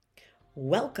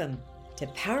Welcome to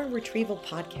Power Retrieval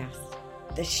Podcast,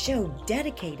 the show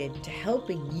dedicated to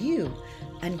helping you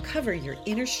uncover your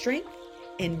inner strength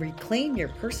and reclaim your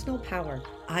personal power.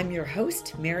 I'm your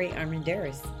host, Mary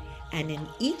Armandaris, and in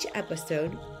each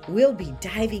episode, we'll be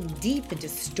diving deep into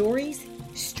stories,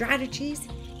 strategies,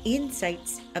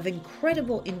 insights of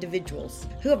incredible individuals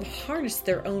who have harnessed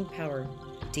their own power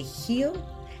to heal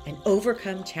and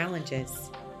overcome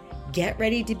challenges. Get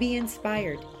ready to be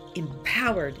inspired,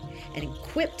 empowered, and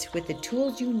equipped with the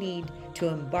tools you need to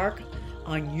embark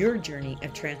on your journey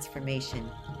of transformation.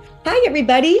 Hi,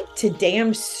 everybody. Today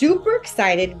I'm super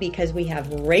excited because we have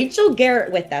Rachel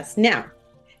Garrett with us. Now,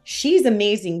 she's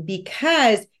amazing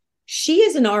because she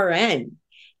is an RN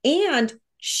and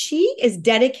she is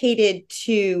dedicated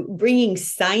to bringing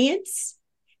science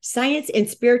and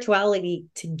spirituality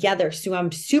together. So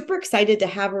I'm super excited to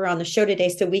have her on the show today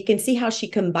so we can see how she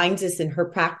combines this in her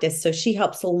practice. So she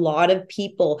helps a lot of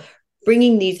people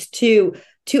bringing these two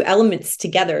elements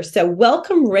together. So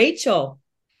welcome, Rachel.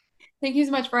 Thank you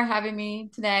so much for having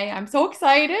me today. I'm so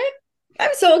excited.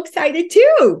 I'm so excited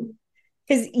too,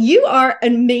 because you are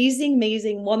an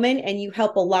amazing woman and you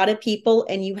help a lot of people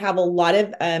and you have a lot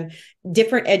of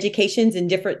different educations and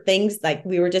different things. Like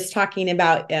we were just talking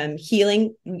about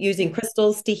healing, using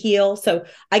crystals to heal. So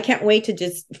I can't wait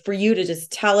for you to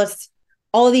just tell us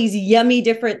all of these yummy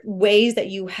different ways that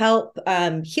you help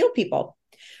heal people.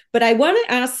 But I want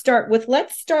to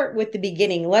let's start with the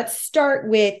beginning. Let's start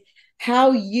with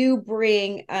how you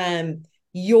bring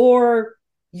your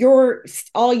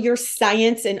all your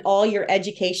science and all your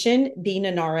education, being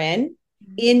an RN,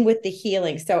 in with the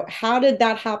healing. So how did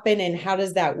that happen and how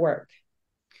does that work?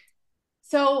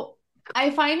 So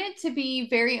I find it to be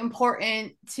very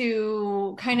important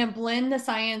to kind of blend the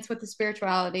science with the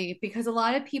spirituality, because a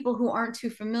lot of people who aren't too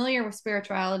familiar with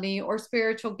spirituality or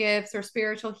spiritual gifts or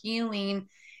spiritual healing,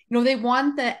 they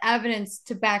want the evidence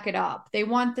to back it up. They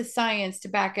want the science to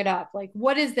back it up. Like,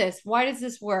 what is this? Why does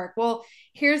this work? Well,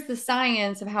 here's the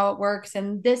science of how it works.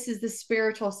 And this is the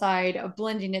spiritual side of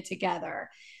blending it together.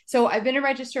 So I've been a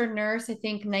registered nurse, I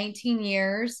think 19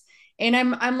 years. And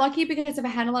I'm lucky because I've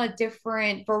had a lot of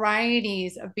different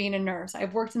varieties of being a nurse.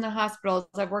 I've worked in the hospitals,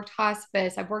 I've worked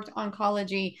hospice, I've worked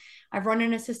oncology, I've run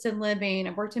an assisted living,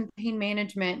 I've worked in pain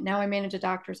management. Now I manage a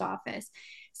doctor's office.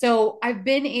 So I've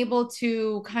been able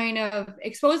to kind of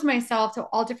expose myself to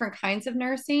all different kinds of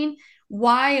nursing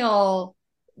while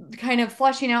kind of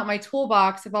fleshing out my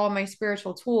toolbox of all my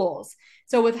spiritual tools.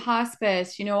 So with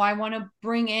hospice, I want to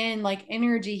bring in like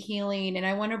energy healing, and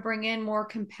I want to bring in more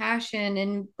compassion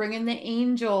and bring in the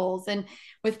angels. And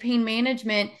with pain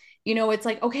management, it's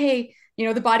like, okay,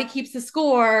 the body keeps the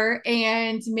score,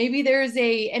 and maybe there's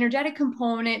a energetic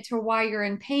component to why you're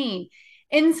in pain.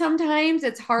 And sometimes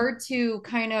it's hard to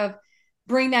kind of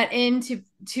bring that into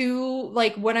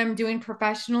like what I'm doing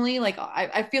professionally. Like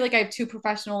I feel like I have two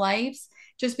professional lives,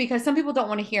 just because some people don't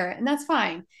want to hear it, and that's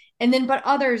fine. And then, but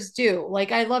others do.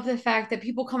 Like, I love the fact that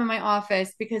people come in my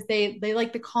office because they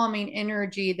like the calming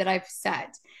energy that I've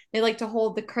set. They like to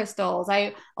hold the crystals.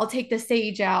 I'll take the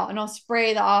sage out and I'll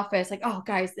spray the office. Like, oh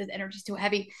guys, this energy's too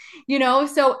heavy,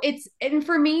 So and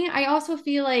for me, I also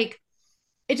feel like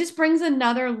it just brings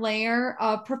another layer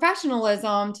of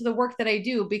professionalism to the work that I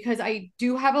do, because I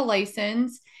do have a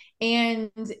license.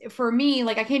 And for me,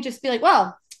 like, I can't just be like,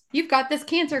 well, you've got this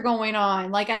cancer going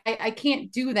on. Like, I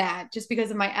can't do that just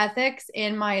because of my ethics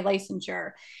and my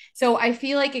licensure. So I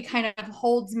feel like it kind of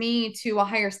holds me to a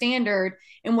higher standard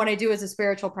in what I do as a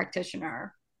spiritual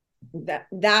practitioner.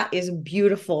 That is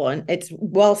beautiful and it's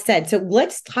well said. So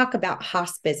let's talk about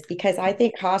hospice, because I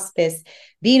think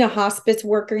being a hospice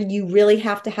worker, you really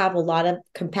have to have a lot of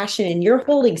compassion, and you're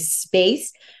holding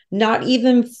space, not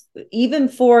even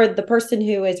for the person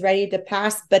who is ready to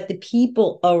pass, but the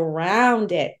people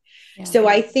around it. Yeah. So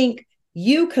I think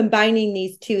you combining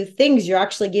these two things, you're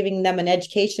actually giving them an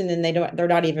education and they're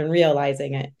not even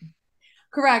realizing it.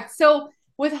 Correct. So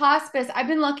with hospice, I've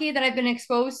been lucky that I've been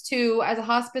exposed to, as a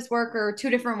hospice worker, two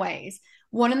different ways.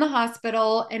 One in the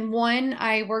hospital, and one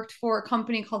I worked for a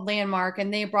company called Landmark,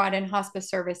 and they brought in hospice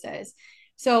services.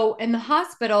 So in the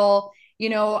hospital,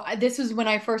 this was when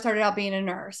I first started out being a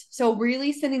nurse. So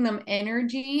really sending them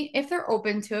energy if they're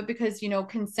open to it, because,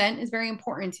 consent is very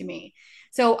important to me.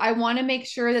 So I want to make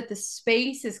sure that the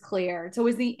space is cleared. So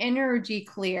is the energy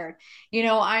cleared?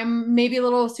 I'm maybe a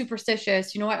little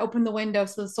superstitious. I open the window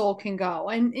so the soul can go.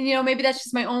 And maybe that's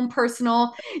just my own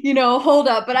personal, hold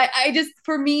up. But I just,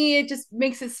 for me, it just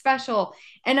makes it special.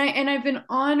 And I've been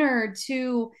honored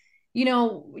to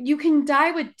you can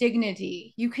die with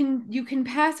dignity. You can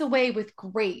pass away with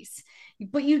grace,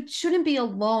 but you shouldn't be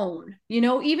alone.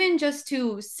 Even just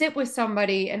to sit with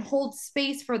somebody and hold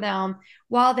space for them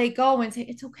while they go and say,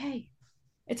 it's okay.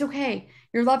 It's okay.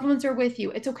 Your loved ones are with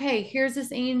you. It's okay. Here's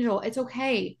this angel. It's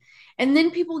okay. And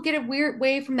then people get a weird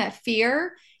way from that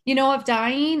fear, of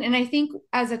dying. And I think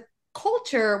as a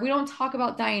culture, we don't talk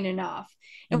about dying enough.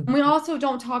 And we Mhm. also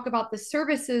don't talk about the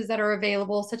services that are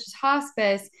available, such as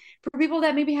hospice, for people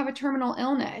that maybe have a terminal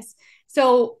illness.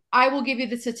 So I will give you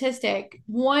the statistic.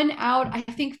 One out, I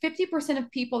think 50%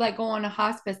 of people that go on a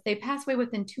hospice, they pass away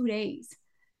within 2 days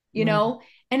you Wow. know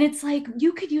and it's like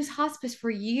you could use hospice for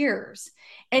years,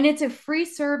 and it's a free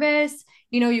service.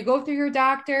 You go through your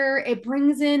doctor. It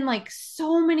brings in like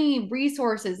so many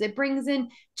resources. It brings in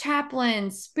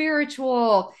chaplains,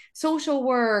 spiritual, social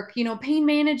work, pain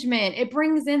management. It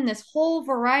brings in this whole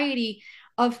variety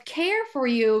of care for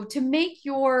you to make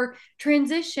your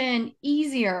transition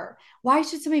easier. Why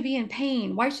should somebody be in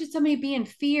pain? Why should somebody be in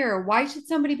fear? Why should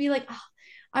somebody be like, oh,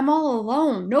 I'm all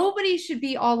alone? Nobody should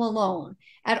be all alone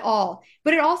at all.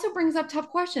 But it also brings up tough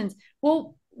questions.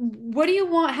 Well, what do you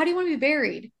want? How do you want to be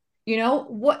buried?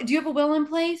 What do you have a will in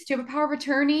place? Do you have a power of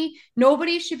attorney?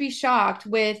 Nobody should be shocked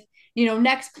with,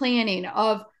 next planning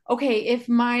of, okay, if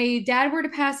my dad were to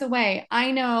pass away,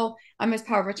 I know I'm his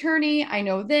power of attorney. I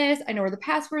know this. I know where the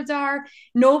passwords are.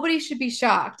 Nobody should be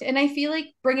shocked. And I feel like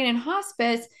bringing in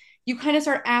hospice, you kind of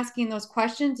start asking those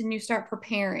questions and you start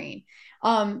preparing.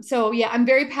 So yeah, I'm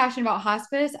very passionate about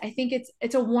hospice. I think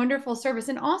it's a wonderful service.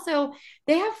 And also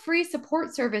they have free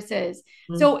support services.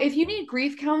 Mhm. So if you need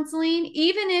grief counseling,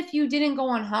 even if you didn't go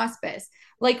on hospice,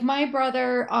 like my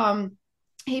brother,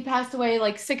 he passed away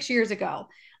like 6 years ago.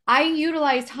 I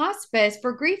utilized hospice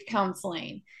for grief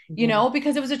counseling, Yeah.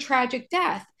 because it was a tragic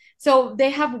death. So they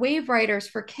have wave riders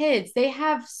for kids. They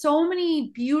have so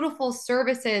many beautiful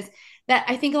services that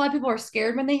I think a lot of people are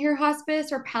scared when they hear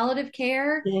hospice or palliative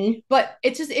care, Mhm. but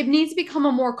it needs to become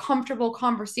a more comfortable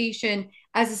conversation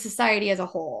as a society as a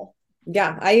whole.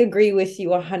 Yeah, I agree with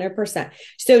you 100%.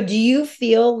 So do you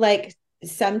feel like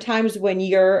sometimes when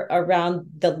you're around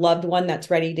the loved one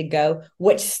that's ready to go,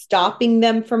 what's stopping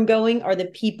them from going are the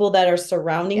people that are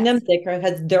surrounding them Yes.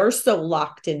 because they're so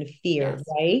locked in fear, Yes.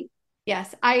 right?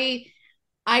 Yes.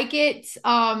 I get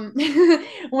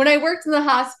when I worked in the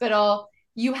hospital,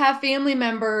 you have family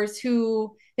members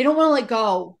who they don't want to let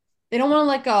go. They don't want to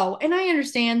let go. And I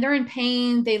understand they're in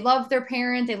pain. They love their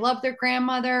parent, they love their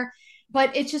grandmother,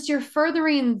 but it's just you're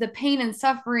furthering the pain and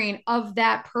suffering of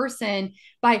that person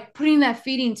by putting that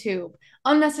feeding tube,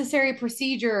 unnecessary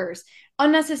procedures,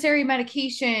 unnecessary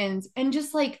medications, and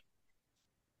just like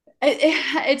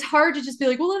it's hard to just be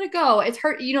like, well, let it go. It's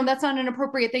hard, that's not an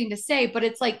appropriate thing to say, but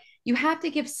it's like you have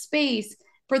to give space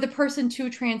for the person to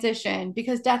transition,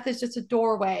 because death is just a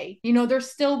doorway. They're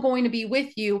still going to be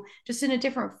with you, just in a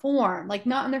different form, like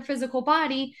not in their physical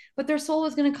body, but their soul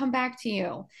is going to come back to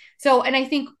you. So, and I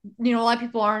think, a lot of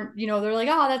people aren't, they're like,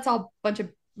 oh, that's all a bunch of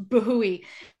boohooey.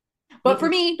 But for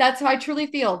Mm-mm. me, that's how I truly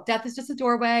feel. Death is just a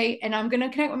doorway, and I'm going to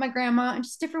connect with my grandma in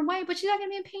just a different way, but she's not going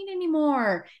to be in pain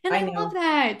anymore. And I I love know.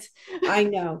 that. I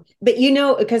know. But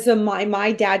because of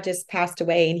my dad just passed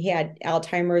away and he had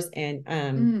Alzheimer's and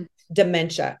Mm,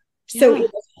 dementia. So it yeah,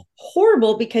 was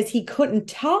horrible because he couldn't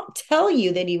tell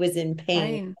you that he was in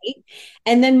pain, right. right?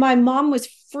 And then my mom was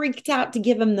freaked out to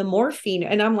give him the morphine.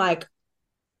 And I'm like,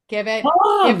 Give it.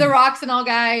 Give the Mom, rocks and all,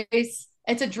 guys.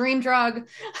 It's a dream drug.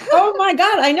 oh my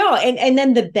God, I know. And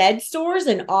then the bed sores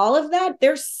and all of that,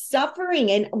 they're suffering.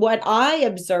 And what I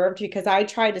observed, because I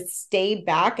try to stay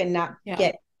back and not Yeah.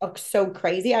 get so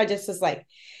crazy, I just was like,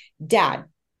 Dad,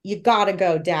 you gotta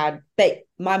go, Dad. But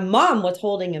my mom was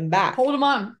holding him back. Hold them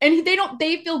on. And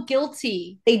they feel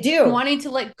guilty They do. wanting to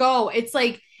let go. It's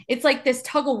like this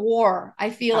tug of war.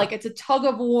 I feel Yeah. like it's a tug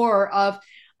of war of,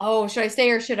 oh, should I stay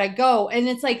or should I go? And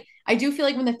it's like I do feel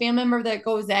like when the family member that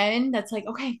goes in, that's like,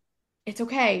 okay, it's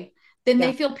okay. Then Yeah.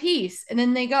 they feel peace and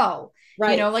then they go.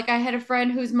 Right. Like I had a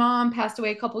friend whose mom passed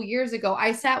away a couple years ago.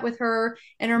 I sat with her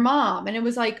and her mom, and it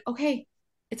was like, okay,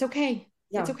 it's okay.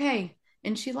 It's Yeah. okay.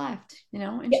 And she left,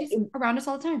 and she's Yeah. around us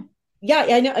all the time. Yeah,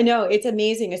 I know. I know. It's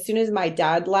amazing. As soon as my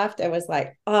dad left, I was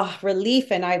like, oh,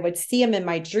 relief. And I would see him in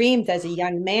my dreams as a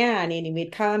young man, and he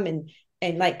would come and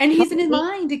like And he's help in his me.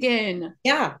 mind again.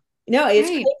 Yeah. No, it's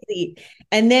Right. crazy.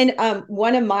 And then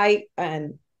one of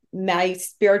my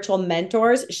spiritual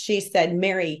mentors, she said,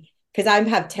 Mary, because I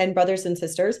have 10 brothers and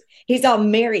sisters. He's all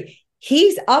Mary.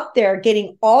 He's up there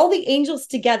getting all the angels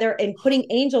together and putting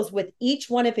angels with each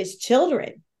one of his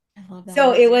children. I love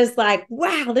So that. it was like,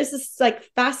 wow, this is like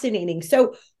fascinating.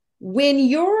 So when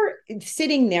you're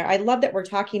sitting there, I love that we're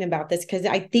talking about this because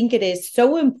I think it is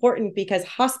so important because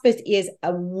hospice is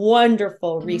a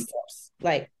wonderful Mhm. resource,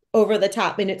 like over the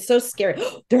top. And it's so scary.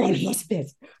 They're on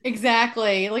hospice.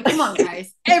 Exactly. Like, come on,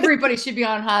 guys. Everybody should be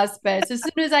on hospice. As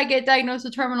soon as I get diagnosed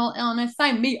with terminal illness,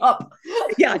 sign me up.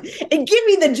 Yeah. And give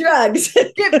me the drugs.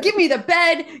 Give me the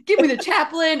bed, give me the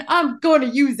chaplain. I'm going to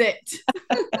use it.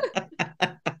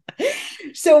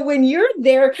 So when you're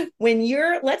there,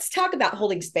 let's talk about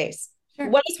holding space. Sure.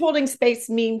 What does holding space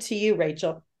mean to you,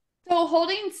 Rachel? So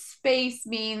holding space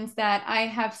means that I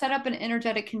have set up an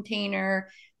energetic container,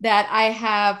 that I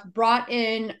have brought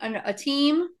in a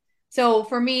team. So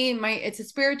for me, it's a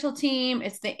spiritual team.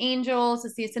 It's the angels.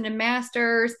 It's the ascended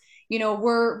masters.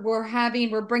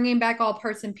 We're bringing back all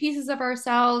parts and pieces of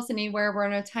ourselves. Anywhere we're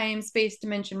in a time, space,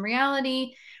 dimension,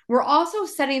 reality. We're also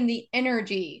setting the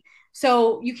energy.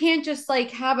 So you can't just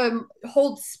like have a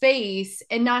hold space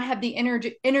and not have the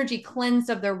energy cleansed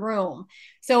of the room.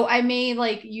 So I may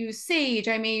like use sage,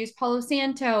 I may use Palo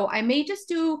Santo, I may just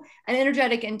do an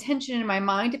energetic intention in my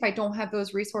mind if I don't have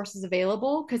those resources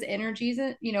available, because energy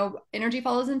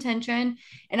follows intention.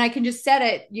 And I can just set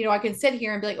it, I can sit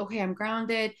here and be like, okay, I'm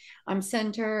grounded, I'm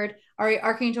centered. All right,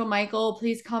 Archangel Michael,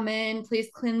 please come in, please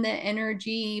clean the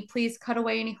energy, please cut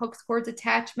away any hooks, cords,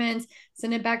 attachments,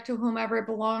 send it back to whomever it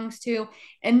belongs to.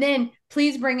 And then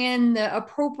please bring in the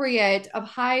appropriate of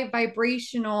high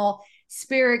vibrational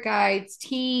spirit guides,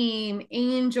 team,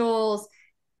 angels,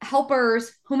 helpers,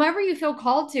 whomever you feel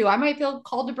called to. I might feel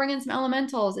called to bring in some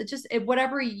elementals.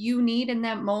 Whatever you need in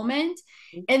that moment.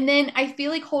 And then I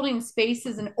feel like holding space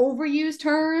is an overused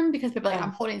term because people are like,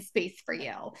 I'm holding space for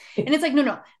you. And it's like,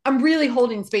 no, I'm really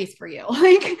holding space for you.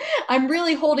 Like, I'm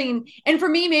really holding. And for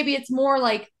me, maybe it's more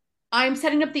like I'm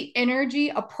setting up the energy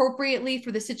appropriately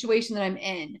for the situation that I'm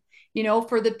in.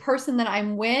 For the person that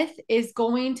I'm with is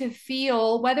going to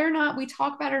feel, whether or not we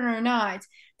talk about it or not,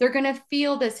 they're going to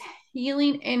feel this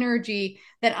healing energy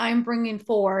that I'm bringing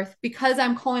forth because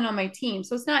I'm calling on my team.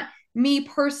 So it's not me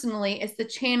personally, it's the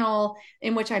channel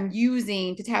in which I'm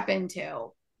using to tap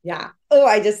into. Yeah. Oh,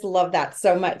 I just love that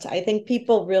so much. I think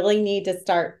people really need to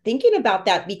start thinking about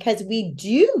that because we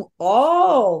do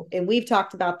all, and we've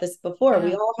talked about this before,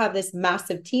 we Yeah. all have this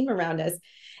massive team around us,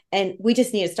 and we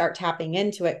just need to start tapping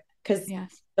into it because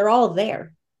Yes. they're all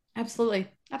there. Absolutely.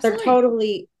 They're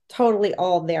Absolutely. totally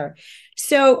all there.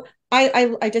 So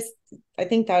I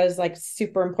think that is like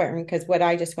super important because what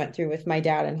I just went through with my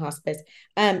dad in hospice.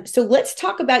 So let's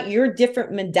talk about your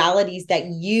different modalities that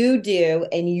you do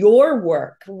in your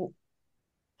work.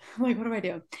 Like, what do I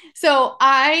do? So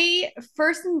I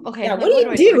first, okay, Yeah, I'm what like, do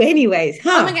what do you I do? do anyways,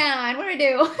 Oh my huh? God, what do I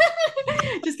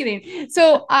do? Just kidding.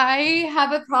 So I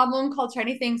have a problem called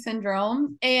shiny thing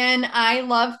syndrome, and I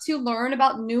love to learn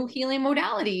about new healing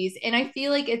modalities. And I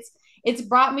feel like it's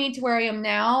brought me to where I am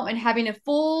now and having a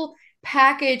full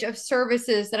package of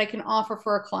services that I can offer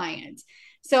for a client.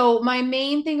 So my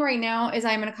main thing right now is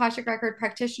I'm an Akashic Record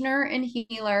practitioner and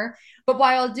healer. But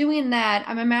while doing that,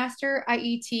 I'm a master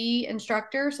IET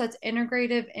instructor. So that's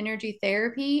integrative energy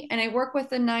therapy. And I work with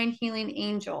the 9 healing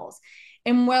angels.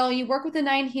 And while you work with the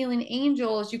 9 healing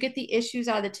angels, you get the issues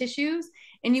out of the tissues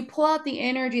and you pull out the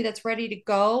energy that's ready to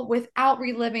go without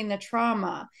reliving the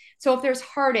trauma. So if there's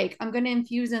heartache, I'm going to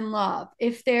infuse in love.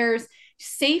 If there's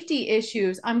safety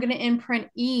issues, I'm going to imprint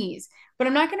ease. But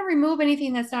I'm not going to remove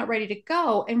anything that's not ready to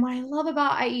go. And what I love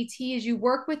about IET is you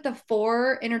work with the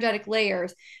 4 energetic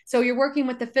layers. So you're working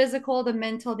with the physical, the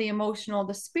mental, the emotional,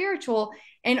 the spiritual,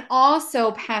 and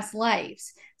also past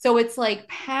lives. So it's like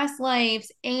past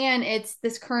lives and it's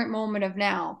this current moment of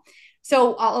now.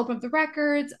 So I'll open up the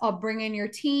records, I'll bring in your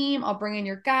team, I'll bring in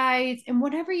your guides, and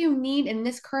whatever you need in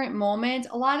this current moment.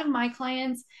 A lot of my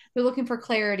clients, they're looking for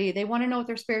clarity. They want to know what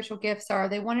their spiritual gifts are.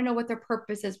 They want to know what their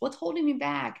purpose is. What's holding me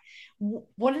back?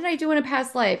 What did I do in a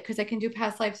past life? Because I can do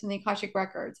past lives in the Akashic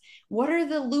records. What are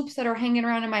the loops that are hanging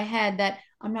around in my head that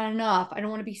I'm not enough? I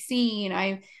don't want to be seen.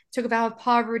 I took a vow of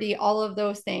poverty, all of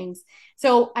those things.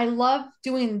 So I love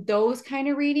doing those kind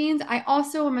of readings. I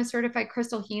also am a certified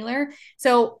crystal healer.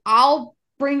 So I'll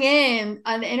bring in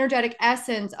an energetic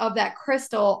essence of that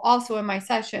crystal also in my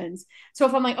sessions. So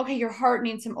if I'm like, okay, your heart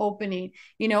needs some opening,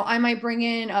 I might bring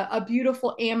in a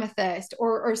beautiful amethyst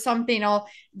or something. I'll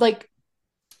like,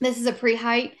 this is a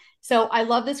pre-height. So I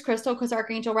love this crystal because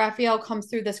Archangel Raphael comes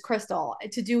through this crystal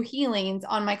to do healings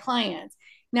on my clients.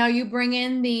 Now you bring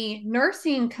in the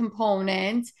nursing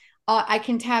component. I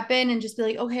can tap in and just be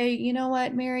like, okay, you know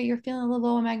what, Mary, you're feeling a little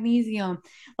low on magnesium.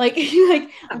 Like, like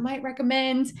I might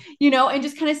recommend, and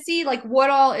just kind of see like what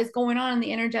all is going on in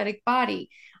the energetic body.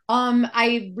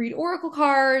 I read oracle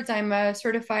cards. I'm a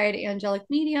certified angelic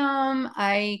medium.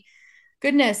 I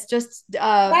Goodness,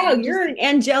 Wow, just you're an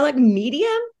angelic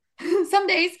medium? some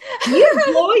days. You're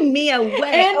blowing me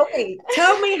away. And Okay,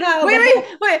 tell me how wait, the wait,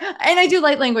 heck. wait. And I do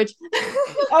light language.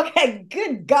 Okay,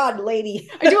 good God, lady.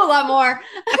 I do a lot more.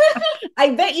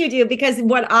 I bet you do, because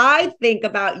what I think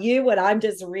about you, what I'm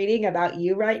just reading about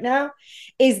you right now,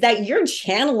 is that you're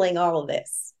channeling all of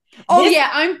this. Oh This, yeah,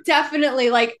 I'm definitely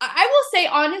like I will say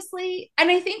honestly,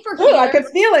 and I think for oh, I here,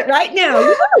 can feel it right now.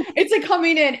 Woo! it's like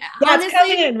coming in. Yeah, it's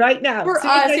coming Honestly, in right now. As for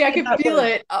soon as us, I yeah, I said can that feel word.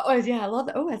 it. Oh yeah, I love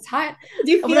that. Oh, it's hot.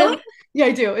 Do you But feel it? yeah,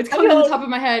 I do. It's I coming to the hope top of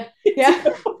my head. you Yeah.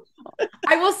 do.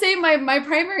 I will say my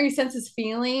primary sense is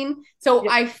feeling. So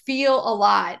Yeah. I feel a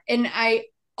lot. And I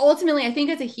ultimately I think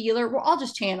as a healer, we're all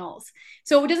just channels.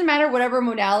 So it doesn't matter whatever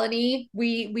modality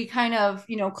we kind of,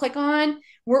 click on,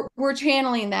 we're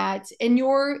channeling that. And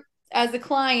you're as a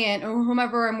client or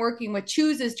whomever I'm working with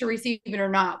chooses to receive it or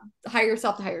not. Higher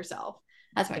self to higher self.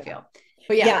 That's how I feel.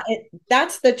 But yeah. Yeah,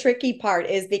 that's the tricky part,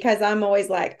 is because I'm always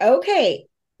like, okay,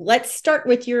 let's start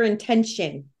with your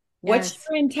intention. What's Yes.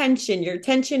 your intention? Your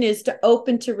intention is to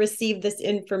open to receive this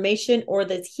information or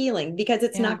this healing, because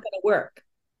it's not Yeah. going to work.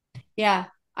 Yeah.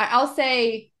 I'll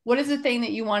say, what is the thing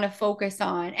that you want to focus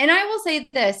on? And I will say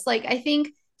this, like, I think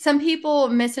some people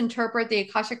misinterpret the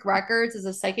Akashic records as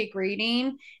a psychic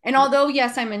reading. And although,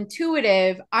 yes, I'm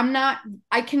intuitive, I'm not,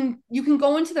 you can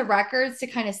go into the records to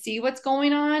kind of see what's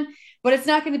going on, but it's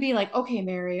not going to be like, okay,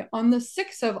 Mary, on the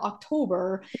 6th of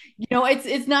October,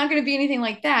 it's not going to be anything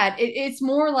like that. It's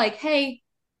more like, hey,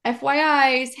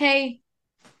 FYIs, hey,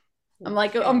 I'm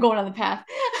like, I'm Okay. going on the path.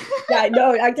 Yeah,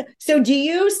 no. So do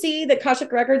you see the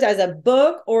Akashic Records as a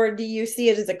book, or do you see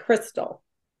it as a crystal?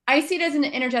 I see it as an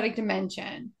energetic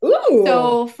dimension. Ooh.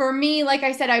 So for me, like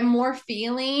I said, I'm more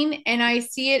feeling and I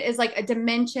see it as like a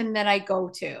dimension that I go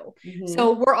to. Mhm.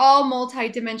 So we're all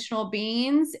multi-dimensional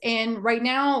beings. And right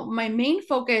now, my main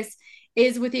focus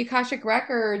is with the Akashic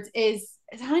Records is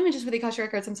it's not even just with the Akashic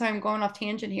Records. I'm sorry, I'm going off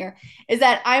tangent here. Is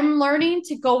that I'm learning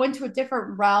to go into a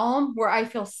different realm where I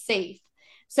feel safe.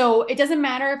 So it doesn't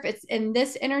matter if it's in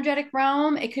this energetic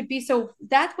realm, it could be. So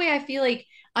that way I feel like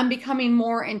I'm becoming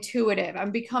more intuitive.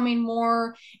 I'm becoming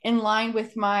more in line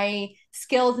with my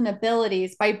skills and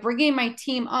abilities by bringing my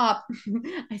team up.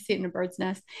 I see it in a bird's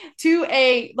nest to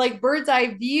a like bird's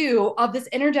eye view of this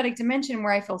energetic dimension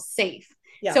where I feel safe.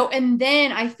 Yeah. So, and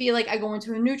then I feel like I go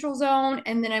into a neutral zone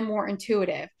and then I'm more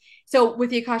intuitive. So with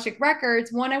the Akashic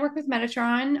Records, one, I work with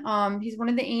Metatron. He's one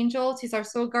of the angels. He's our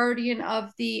sole guardian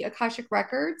of the Akashic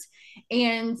Records.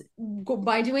 And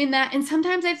by doing that, and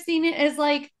sometimes I've seen it as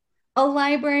like a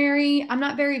library. I'm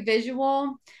not very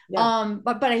visual, Yeah.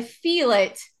 but I feel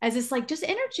it as this like just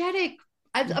energetic.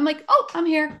 I'm like, oh, I'm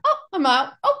here. Oh, I'm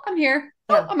out. Oh, I'm here.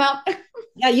 Oh, Yeah. I'm out.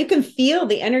 Yeah, you can feel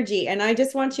the energy. And I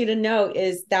just want you to know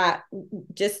is that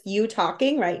just you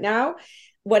talking right now,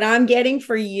 what I'm getting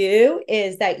for you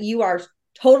is that you are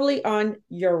totally on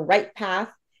your right path.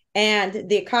 And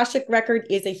the Akashic record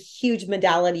is a huge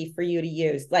modality for you to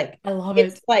use. Like, I love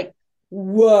it's it. like,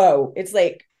 whoa, it's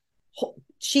like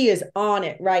she is on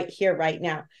it right here, right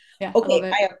now. Yeah, I love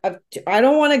Okay, it. I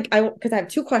don't want to, because I have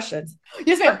two questions.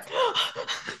 Yes, ma'am.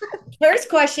 First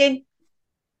question,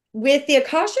 with the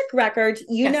Akashic records,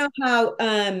 you Yes. know how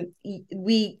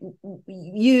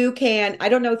you can, I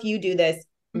don't know if you do this,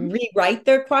 Mhm. rewrite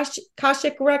their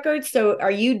Akashic records. So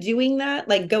are you doing that,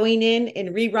 like going in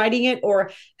and rewriting it,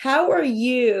 or how are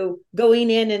you going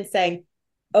in and saying,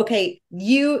 okay,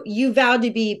 you vowed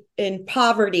to be in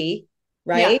poverty,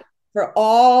 Yeah. right, for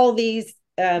all these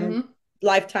Mhm.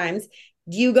 lifetimes.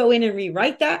 Do you go in and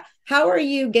rewrite that? How are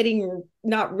you getting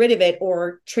not rid of it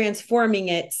or transforming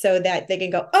it so that they can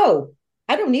go, oh,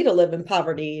 I don't need to live in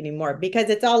poverty anymore, because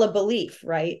it's all a belief,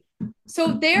 right?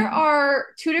 So there are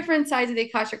two different sides of the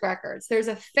Akashic records. There's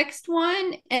a fixed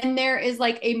one and there is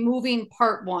like a moving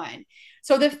part one.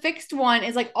 So the fixed one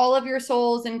is like all of your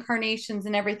souls, incarnations,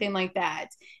 and everything like that.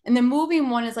 And the moving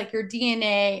one is like your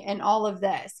DNA and all of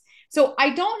this. So I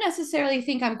don't necessarily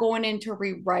think I'm going in to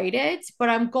rewrite it, but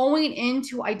I'm going in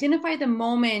to identify the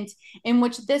moment in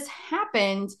which this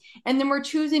happened. And then we're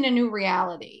choosing a new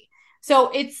reality.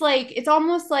 So it's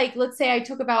almost like, let's say I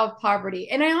took a vow of poverty.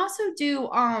 And I also do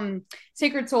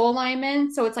sacred soul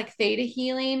alignment. So it's like theta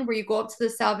healing where you go up to the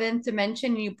seventh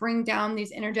dimension and you bring down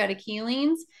these energetic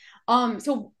healings.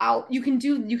 So you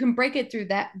can break it through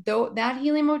that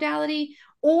healing modality,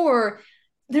 or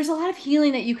there's a lot of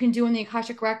healing that you can do in the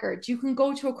Akashic records. You can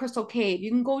go to a crystal cave, you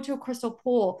can go to a crystal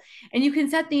pool, and you can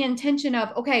set the intention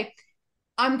of, okay,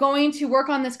 I'm going to work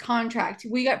on this contract.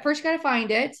 First got to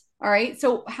find it. All right.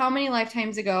 So how many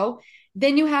lifetimes ago?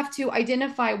 Then you have to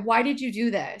identify, why did you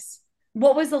do this?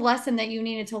 what was the lesson that you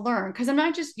needed to learn? Because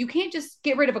you can't just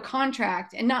get rid of a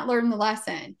contract and not learn the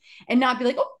lesson and not be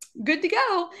like, oh, good to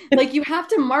go. Like you have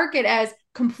to mark it as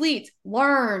complete,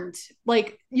 learned.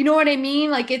 Like, you know what I mean?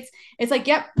 Like it's like,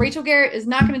 yep, Rachel Garrett is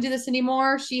not going to do this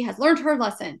anymore. She has learned her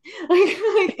lesson.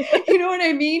 Like, you know what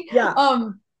I mean? Yeah.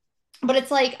 But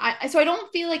it's like so I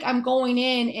don't feel like I'm going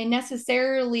in and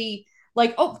necessarily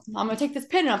like, oh, I'm gonna take this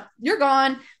pin up, you're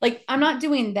gone. Like I'm not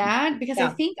doing that because I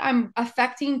Yeah. think I'm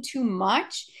affecting too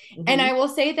much. And Mhm. I will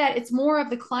say that it's more of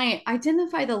the client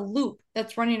identify the loop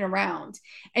that's running around.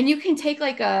 And you can take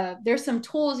there's some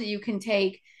tools that you can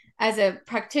take as a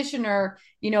practitioner,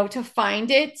 to find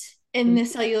it in the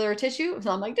cellular tissue. So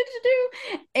I'm like, do,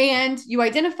 and you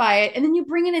identify it, and then you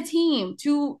bring in a team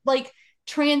to like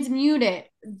transmute it,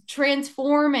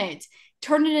 transform it,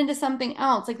 turn it into something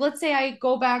else. Like, let's say I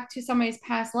go back to somebody's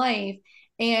past life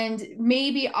and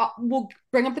maybe we'll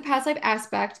bring up the past life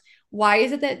aspect. Why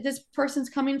is it that this person's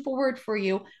coming forward for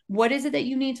you? What is it that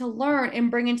you need to learn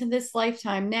and bring into this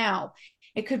lifetime now?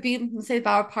 It could be, let's say,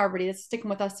 about poverty that's sticking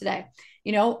with us today.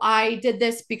 I did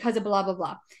this because of blah, blah,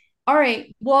 blah. All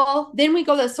right. Well, then we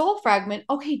go to the soul fragment.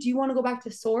 Okay. Do you want to go back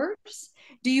to source?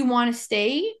 Do you want to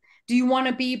stay? Do you want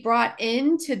to be brought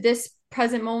into this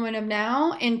present moment of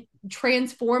now and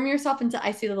transform yourself into,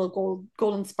 I see little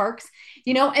golden sparks,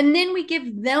 and then we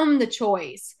give them the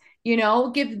choice,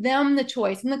 give them the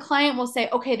choice. And the client will say,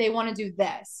 okay, they want to do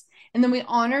this. And then we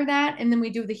honor that. And then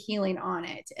we do the healing on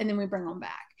it. And then we bring them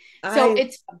back. So I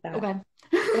it's love that. okay.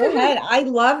 Go ahead. I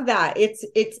love that.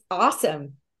 It's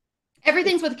awesome.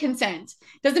 Everything's with consent.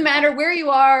 Doesn't matter where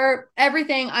you are,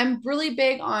 everything. I'm really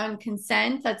big on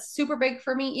consent. That's super big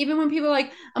for me. Even when people are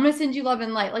like, I'm going to send you love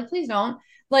and light. Like, please don't.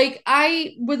 Like,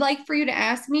 I would like for you to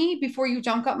ask me before you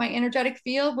junk up my energetic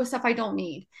field with stuff I don't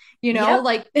need. Yep.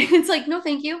 Like, it's like, no,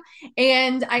 thank you.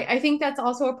 And I think that's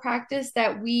also a practice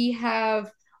that we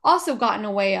have also gotten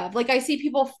away of. Like, I see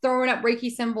people throwing up Reiki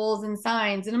symbols and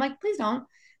signs, and I'm like, please don't.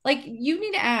 Like, you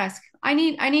need to ask. I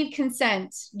need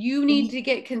consent. You need to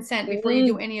get consent before you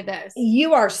do Mm, any of this.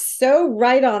 you are so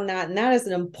right on that. And that is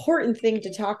an important thing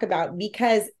to talk about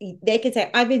because they could say,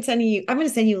 I'm going to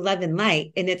send you love and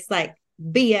light. And it's like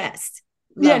BS,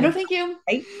 Yeah, love no, and thank you. light,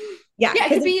 right? Yeah. Yeah, it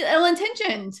could be ill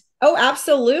intentioned. Oh,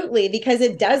 absolutely. Because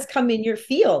it does come in your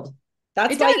field.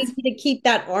 That's It why you does. need to keep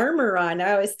that armor on.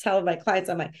 I always tell my clients,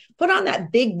 I'm like, put on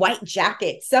that big white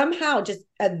jacket. Somehow just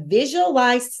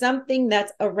visualize something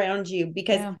that's around you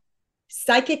because Yeah.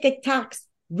 psychic attacks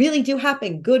really do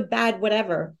happen, good, bad,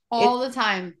 whatever. It's All the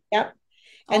time. yep.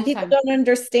 All And the people time. don't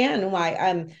understand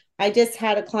why. I just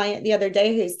had a client the other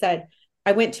day who said,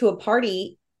 I went to a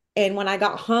party and when I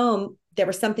got home, there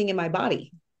was something in my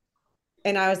body.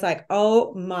 And I was like,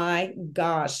 oh my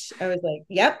gosh. I was like,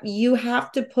 yep, you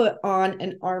have to put on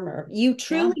an armor. You Yeah.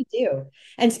 truly do.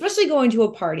 And especially going to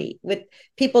a party with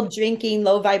people drinking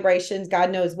low vibrations,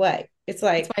 God knows what. It's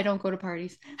That's like, why I don't go to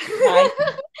parties. I,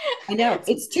 I know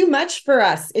it's too much for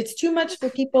us. It's too much for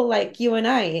people like you and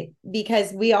I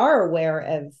because we are aware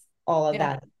of all of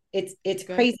Yeah, that. It's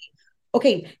good. crazy.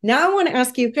 Okay, now I want to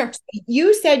ask you, Sure.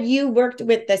 you said you worked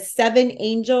with the seven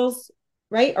angels,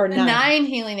 right? Or The nine? nine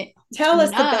healing, Tell us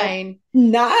about nine.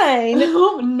 nine.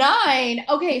 Oh, nine.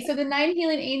 Okay, so the nine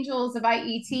healing angels of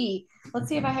IET. Let's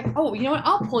see if I have. Oh, you know what?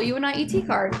 I'll pull you an IET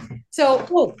card. So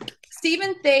Oh,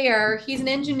 Stephen Thayer, he's an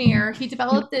engineer. He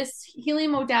developed this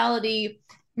healing modality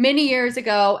many years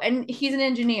ago, and he's an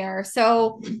engineer.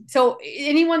 So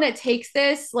anyone that takes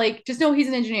this, like, just know he's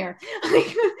an engineer.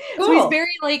 So he's cool. very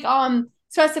like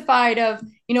specified of,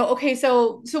 okay,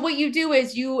 so what you do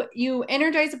is you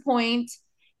energize a point,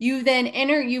 you then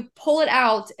you pull it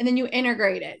out, and then you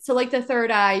integrate it. So like the third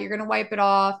eye, you're gonna wipe it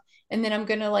off, and then I'm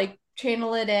gonna like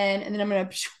channel it in, and then I'm gonna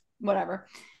whatever.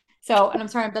 So, and I'm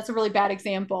sorry, that's a really bad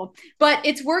example, but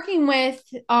it's working with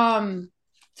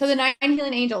so the nine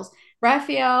healing angels,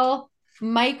 Raphael,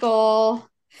 Michael,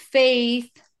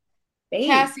 Faith, Faith.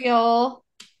 Cassiel,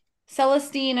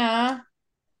 Celestina,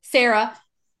 Sarah.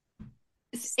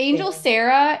 Angel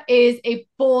Sarah is a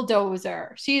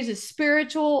bulldozer. She is a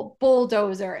spiritual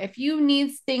bulldozer. If you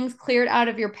need things cleared out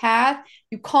of your path,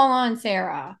 you call on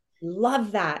Sarah.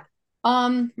 Love that.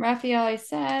 Raphael, I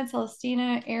said,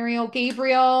 Celestina, Ariel,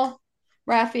 Gabriel,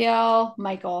 Raphael,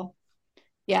 Michael.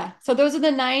 Yeah. So those are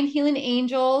the nine healing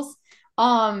angels.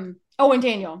 Oh, and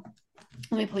Daniel.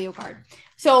 Let me pull you a card.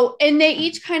 So, and they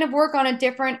each kind of work on a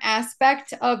different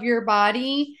aspect of your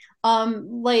body.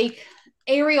 Like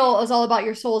Ariel is all about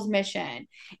your soul's mission.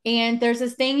 And there's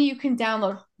this thing you can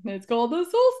download. It's called the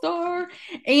Soul Star.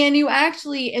 And you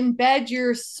actually embed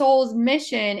your soul's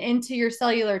mission into your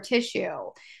cellular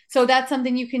tissue. So that's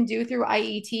something you can do through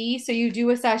IET. So you do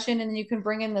a session and then you can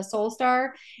bring in the Soul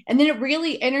Star. And then it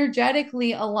really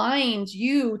energetically aligns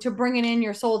you to bringing in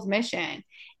your soul's mission.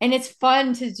 And it's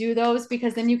fun to do those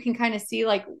because then you can kind of see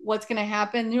like what's going to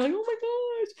happen. And you're like, oh my gosh.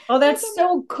 Oh, that's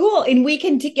so cool. And we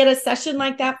can get a session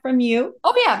like that from you.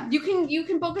 Oh yeah, you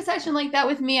can book a session like that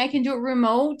with me. I can do it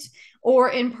remote or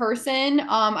in person.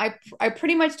 I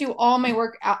pretty much do all my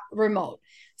work remote.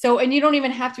 So and you don't even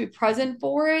have to be present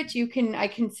for it. I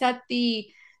can set the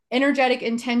energetic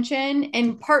intention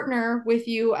and partner with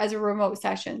you as a remote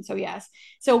session. So yes.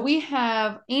 So we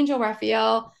have Angel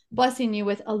Raphael blessing you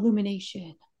with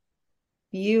illumination.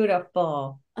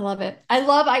 Beautiful. I love it. I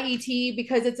love IET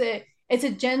because it's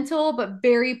a gentle but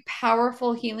very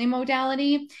powerful healing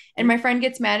modality. And my friend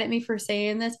gets mad at me for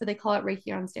saying this, but they call it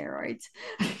Reiki on steroids.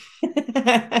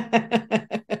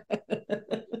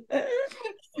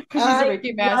 Because she's a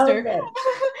Reiki master.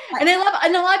 And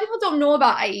a lot of people don't know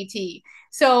about IET.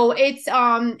 So it's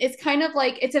kind of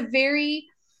like it's a very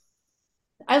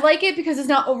I like it because it's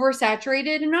not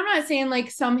oversaturated. And I'm not saying like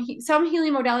some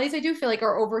healing modalities I do feel like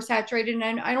are oversaturated.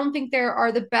 And I don't think there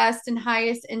are the best and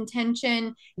highest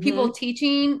intention people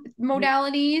teaching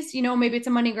modalities. You know, maybe it's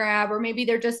a money grab or maybe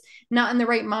they're just not in the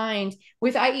right mind.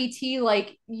 With IET,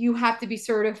 like you have to be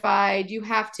certified. You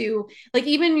have to like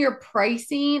even your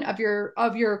pricing of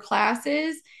your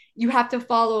classes, you have to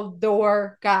follow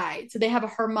their guide. So they have a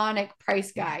harmonic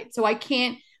price guide. So I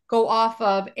can't go off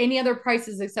of any other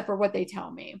prices except for what they tell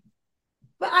me.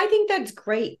 But I think that's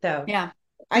great though. Yeah.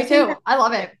 I Me think too. I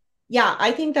love it. yeah,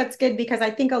 I think that's good because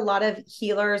I think a lot of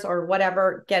healers or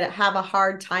whatever have a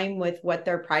hard time with what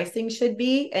their pricing should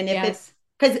be. And if it's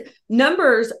because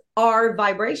numbers are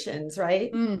vibrations,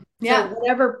 right? Yeah. So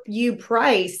whatever you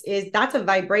price that's a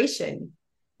vibration.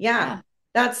 Yeah.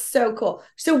 That's so cool.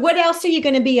 So what else are you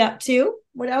going to be up to?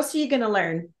 What else are you going to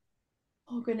learn?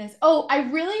 Oh goodness. Oh, I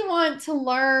really want to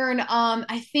learn.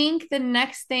 I think the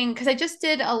next thing, because I just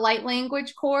did a light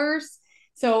language course.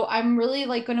 So I'm really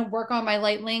like going to work on my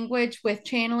light language with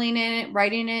channeling it,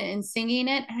 writing it, and singing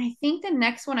it. And I think the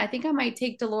next one, I think I might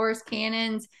take Dolores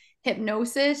Cannon's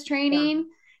hypnosis training.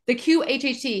 The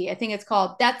QHHT, I think it's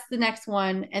called. That's the next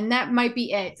one. And that might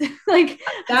be it. Like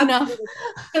that's enough.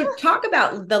 So talk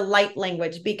about the light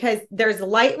language because there's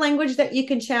light language that you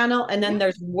can channel and then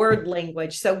there's word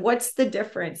language. So what's the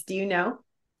difference? Do you know?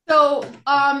 So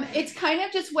it's kind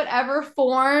of just whatever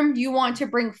form you want to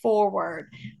bring forward.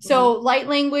 So light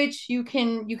language, you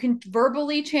can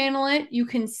verbally channel it, you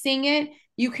can sing it,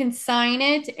 you can sign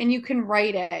it, and you can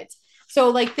write it.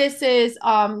 So like this is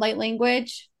light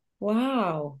language.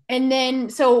 Wow. And then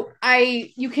so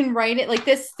you can write it like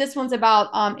this one's about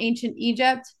ancient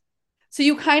Egypt. So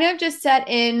you kind of just set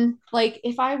in like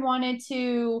if I wanted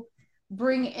to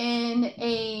bring in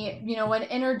an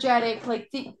energetic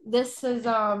like this is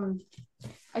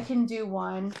I can do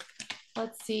one.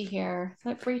 Let's see here.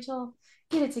 Let Rachel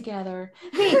get it together.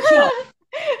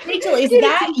 Rachel, is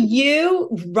that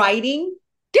you writing?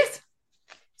 Yes.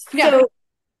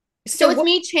 So it's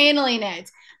me channeling it.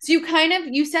 So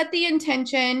you set the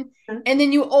intention and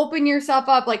then you open yourself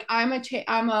up like I'm going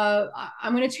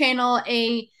to channel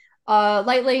a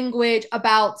light language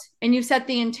about and you set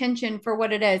the intention for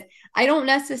what it is. I don't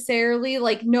necessarily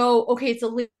like know okay it's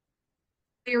a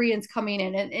Syrians coming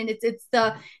in and it's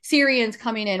the Syrians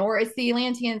coming in or it's the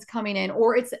Atlanteans coming in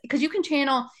or it's because you can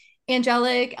channel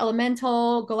angelic,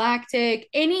 elemental, galactic,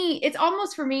 it's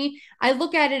almost for me, I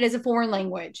look at it as a foreign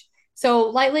language. So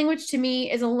light language to me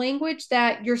is a language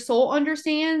that your soul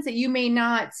understands that you may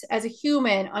not as a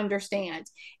human understand.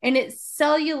 And it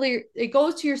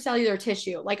goes to your cellular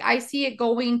tissue. Like I see it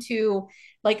going to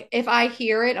like if I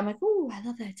hear it, I'm like, oh, I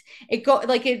love that.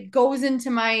 It goes into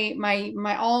my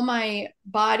all my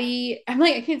body. I'm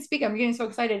like, I can't speak. I'm getting so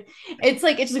excited. It's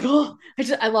just like, oh,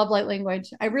 I love light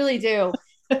language. I really do.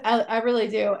 I really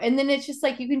do. And then it's just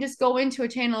like you can just go into a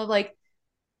channel of like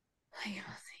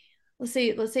let's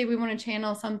say we want to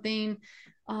channel something.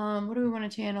 What do we want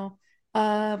to channel?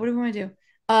 What do we want to do?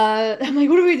 I'm like,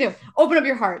 what do we do? Open up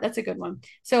your heart. That's a good one.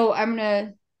 So I'm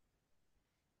gonna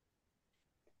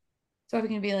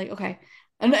can be like, okay.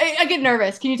 And I get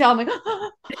nervous. Can you tell? I'm like,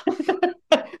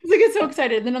 I get so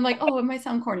excited. Then I'm like, oh, it might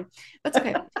sound corny. That's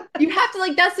okay. You have to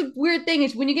like, that's the weird thing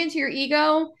is when you get into your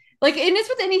ego, like, and it's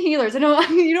with any healers. I know,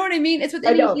 you know what I mean? It's with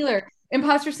any healer.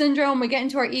 Imposter syndrome, we get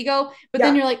into our ego, but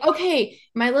then you're like, okay,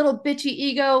 my little bitchy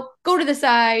ego, go to the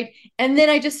side. And then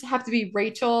I just have to be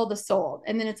Rachel, the soul.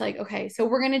 And then it's like, okay, so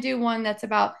we're going to do one that's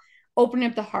about opening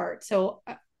up the heart. So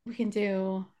we can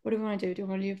do, what do we want to do? Do we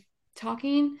want to do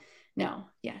talking? No.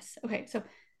 Yes. Okay. So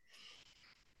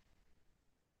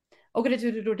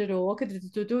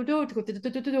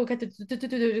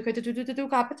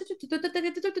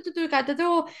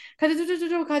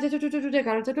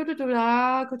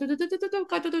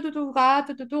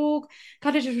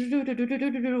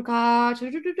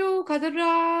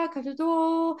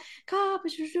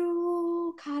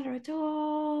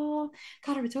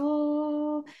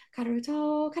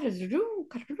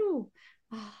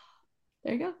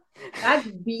there you go. That's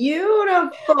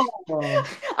beautiful.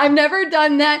 I've never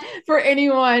done that for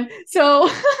anyone. So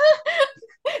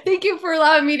thank you for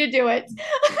allowing me to do it.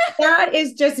 That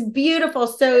is just beautiful.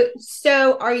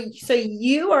 Are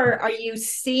you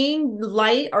seeing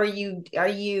light? Are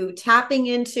you tapping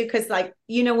into, because like,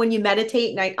 when you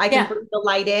meditate and I can bring the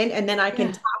light in and then I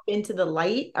can tap into the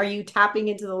light. Are you tapping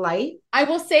into the light? I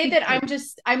will say that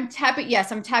I'm tapping.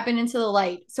 Yes, I'm tapping into the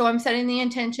light. So I'm setting the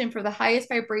intention for the highest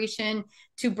vibration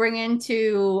to bring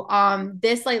into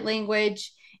this light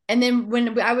language. And then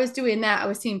when I was doing that, I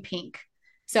was seeing pink.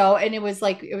 So, and it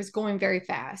was going very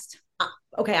fast.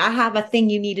 Okay, I have a thing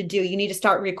you need to do. You need to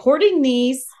start recording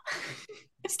these.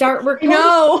 Start recording.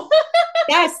 No.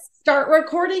 Yes, start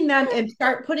recording them and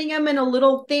start putting them in a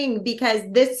little thing, because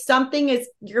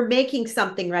you're making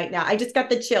something right now. I just got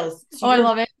the chills. So I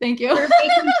love it. Thank you. You're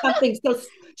making something. So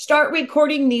start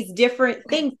recording these different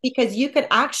things, because you could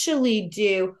actually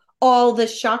do all the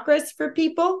chakras for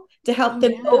people to help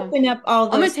them open up all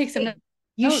those. I'm going to take some notes.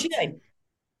 You should.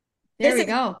 There we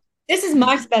go. This is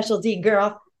my specialty,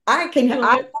 girl. I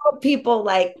help people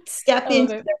like step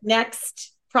into their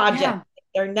next project,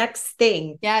 their next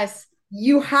thing. Yes.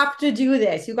 You have to do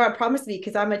this. You got to promise me,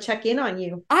 because I'm going to check in on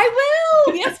you. I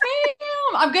will. Yes,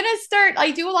 ma'am. I'm going to start.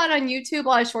 I do a lot on YouTube, a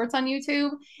lot of shorts on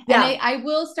YouTube. Yeah. And I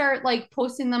will start like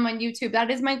posting them on YouTube.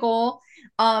 That is my goal.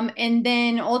 And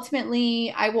then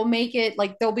ultimately I will make it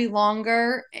like they'll be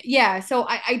longer. Yeah. So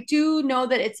I do know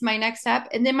that it's my next step.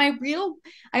 And then I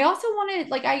also want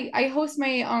to, like, I host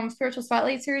my spiritual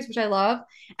spotlight series, which I love.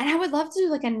 And I would love to do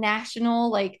like a national,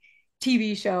 like,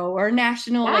 TV show or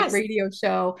national like radio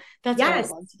show. That's what I would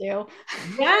love to do.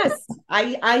 Yes.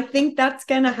 I think that's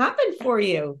going to happen for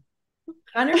you.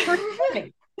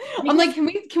 100%. I'm like, can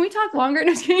we talk longer?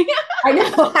 No, I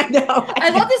know. I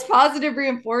love this positive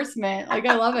reinforcement. Like,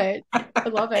 I love it. I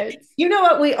love it. You know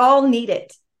what? We all need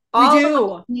it. We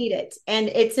do need it. And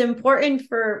it's important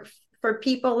for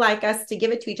people like us to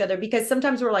give it to each other, because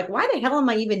sometimes we're like, why the hell am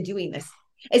I even doing this?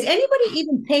 Is anybody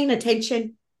even paying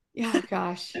attention? Yeah,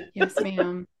 gosh. Yes,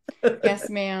 ma'am. Yes,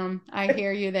 ma'am. I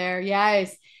hear you there.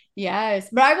 Yes. Yes.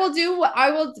 But I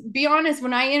will be honest.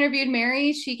 When I interviewed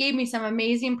Mary, she gave me some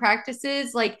amazing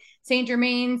practices like Saint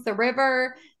Germain's, the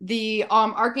river, the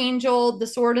archangel, the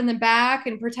sword in the back,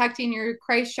 and protecting your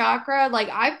Christ chakra. Like,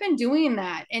 I've been doing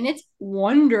that, and it's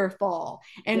wonderful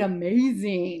and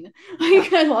amazing.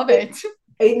 Like, I love it.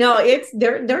 No,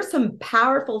 there's some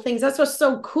powerful things. That's what's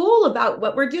so cool about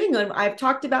what we're doing. And I've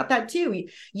talked about that too.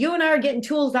 You and I are getting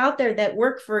tools out there that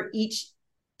work for each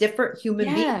different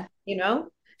human being,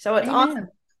 So it's awesome.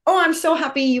 Oh, I'm so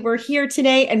happy you were here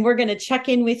today, and we're going to check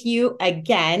in with you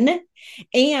again.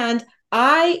 And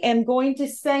I am going to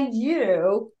send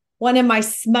you one of my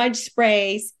smudge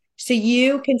sprays so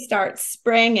you can start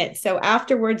spraying it. So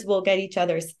afterwards, we'll get each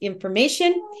other's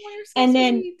information. And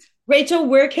then Rachel,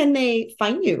 where can they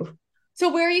find you?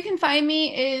 So where you can find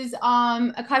me is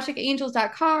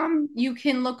akashicangels.com. You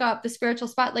can look up the Spiritual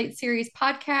Spotlight Series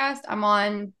podcast. I'm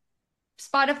on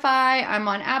Spotify, I'm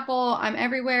on Apple, I'm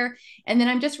everywhere. And then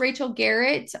I'm just Rachel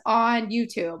Garrett on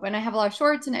YouTube. And I have a lot of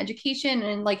shorts and education,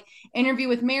 and like Interview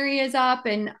with Mary is up,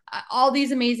 and all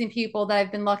these amazing people that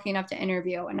I've been lucky enough to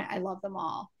interview. And I love them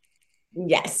all.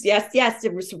 Yes.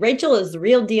 Rachel is the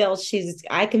real deal.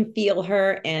 I can feel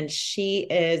her, and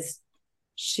she's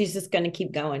just going to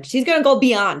keep going. She's going to go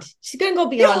beyond. She's going to go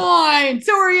beyond.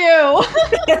 So are you.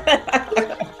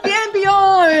 And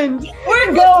beyond.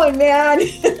 We're going, man.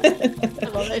 I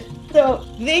love it. So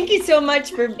thank you so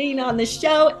much for being on the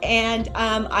show. And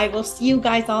I will see you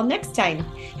guys all next time.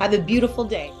 Have a beautiful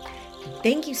day.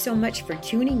 Thank you so much for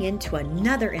tuning in to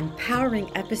another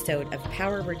empowering episode of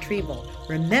Power Retrieval.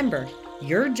 Remember,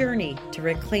 your journey to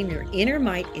reclaim your inner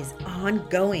might is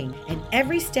ongoing, and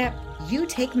every step you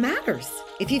take matters.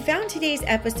 If you found today's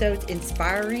episodes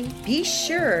inspiring, be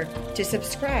sure to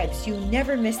subscribe so you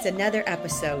never miss another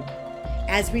episode.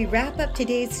 As we wrap up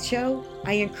today's show,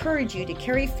 I encourage you to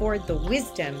carry forward the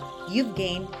wisdom you've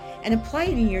gained and apply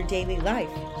it in your daily life.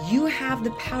 You have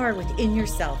the power within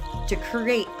yourself to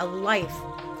create a life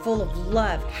full of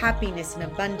love, happiness, and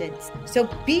abundance. So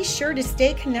be sure to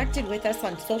stay connected with us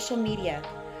on social media.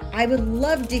 I would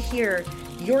love to hear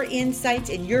your insights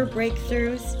and your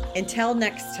breakthroughs. Until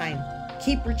next time,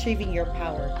 keep retrieving your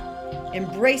power.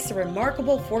 Embrace the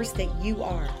remarkable force that you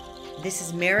are. This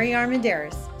is Mary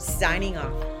Armendariz signing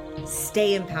off.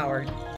 Stay empowered.